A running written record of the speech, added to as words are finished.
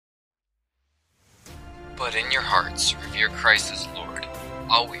But in your hearts, revere Christ as Lord.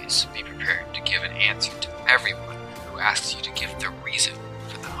 Always be prepared to give an answer to everyone who asks you to give the reason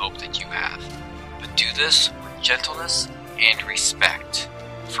for the hope that you have. But do this with gentleness and respect.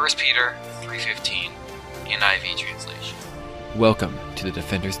 1 Peter 3:15, NIV translation. Welcome to the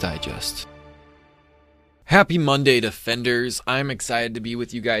Defender's Digest. Happy Monday, Defenders. I'm excited to be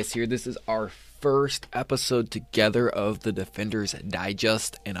with you guys here. This is our first episode together of the Defender's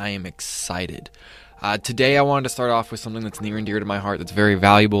Digest, and I am excited. Today I wanted to start off with something that's near and dear to my heart, that's very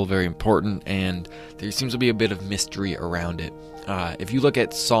valuable, very important, and there seems to be a bit of mystery around it. If you look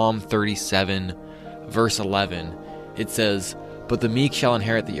at Psalm 37, verse 11, it says, "But the meek shall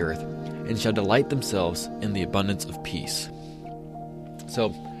inherit the earth, and shall delight themselves in the abundance of peace."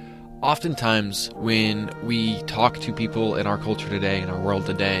 So, oftentimes when we talk to people in our culture today, in our world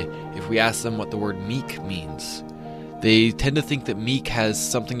today, if we ask them what the word meek means, they tend to think that meek has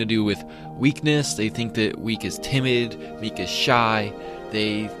something to do with weakness. They think that meek is timid, meek is shy.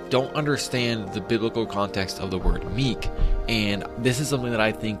 They don't understand the biblical context of the word meek. And this is something that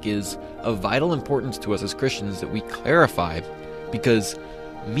I think is of vital importance to us as Christians that we clarify, because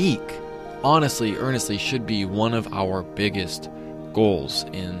meek, honestly, earnestly, should be one of our biggest goals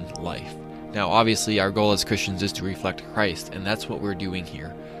in life. Now, obviously, our goal as Christians is to reflect Christ, and that's what we're doing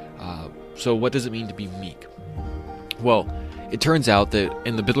here. So what does it mean to be meek? Well, it turns out that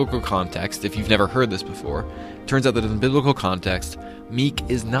in the biblical context, if you've never heard this before, it turns out that in the biblical context, meek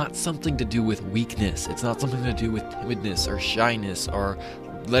is not something to do with weakness. It's not something to do with timidness or shyness or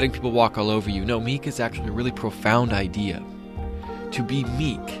letting people walk all over you. No, meek is actually a really profound idea. To be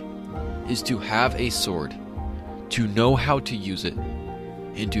meek is to have a sword, to know how to use it,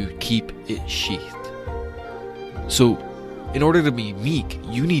 and to keep it sheathed. So, in order to be meek,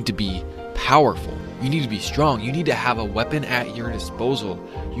 you need to be powerful. You need to be strong. You need to have a weapon at your disposal.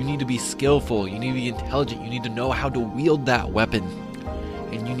 You need to be skillful. You need to be intelligent. You need to know how to wield that weapon.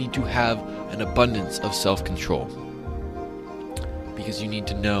 And you need to have an abundance of self-control, because you need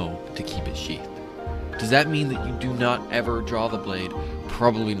to know to keep it sheathed. Does that mean that you do not ever draw the blade?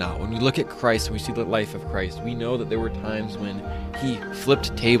 Probably not. When we look at Christ and we see the life of Christ, we know that there were times when he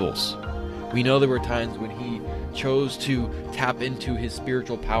flipped tables. We know there were times when he chose to tap into his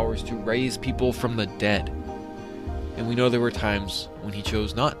spiritual powers to raise people from the dead. And we know there were times when he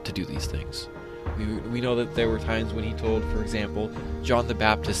chose not to do these things. We know that there were times when he told, for example, John the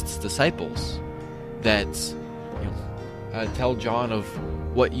Baptist's disciples that, tell John of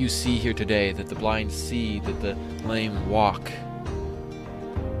what you see here today, that the blind see, that the lame walk,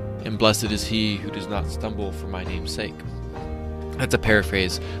 and blessed is he who does not stumble for my name's sake. That's a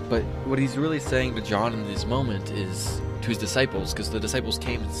paraphrase, but what he's really saying to John in this moment is to his disciples, because the disciples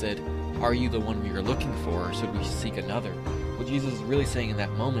came and said, "Are you the one we are looking for, or should we seek another?" What Jesus is really saying in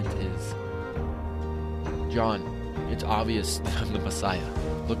that moment is, "John, it's obvious that I'm the Messiah.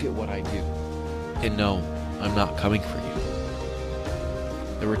 Look at what I do. And no, I'm not coming for you."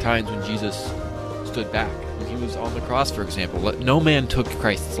 There were times when Jesus stood back. When he was on the cross, for example, no man took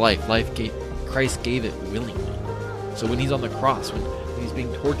Christ's life. Christ gave it willingly. So when he's on the cross, when he's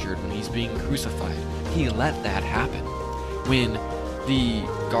being tortured, when he's being crucified, he let that happen. When the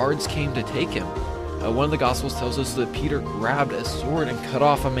guards came to take him, one of the Gospels tells us that Peter grabbed a sword and cut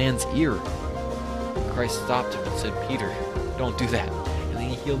off a man's ear. Christ stopped him and said, "Peter, don't do that." And then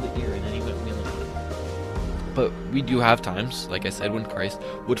he healed the ear, and then he went willingly. But we do have times, like I said, when Christ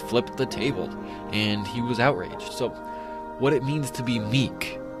would flip the table and he was outraged. So what it means to be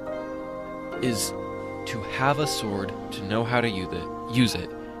meek is to have a sword, to know how to use it,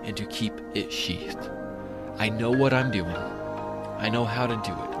 and to keep it sheathed. I know what I'm doing. I know how to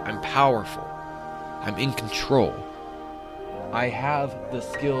do it. I'm powerful. I'm in control. I have the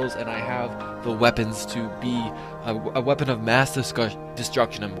skills and I have the weapons to be a weapon of mass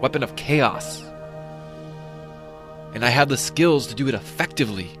destruction, a weapon of chaos. And I have the skills to do it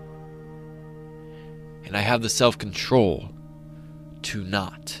effectively. And I have the self-control to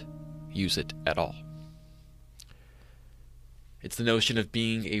not use it at all. It's the notion of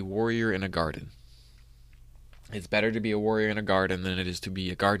being a warrior in a garden. It's better to be a warrior in a garden than it is to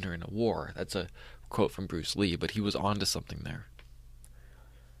be a gardener in a war. That's a quote from Bruce Lee, but he was onto something there.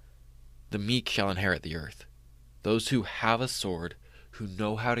 The meek shall inherit the earth. Those who have a sword, who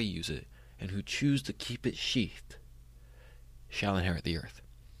know how to use it, and who choose to keep it sheathed, shall inherit the earth.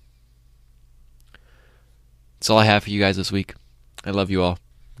 That's all I have for you guys this week. I love you all.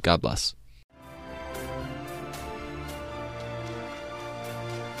 God bless.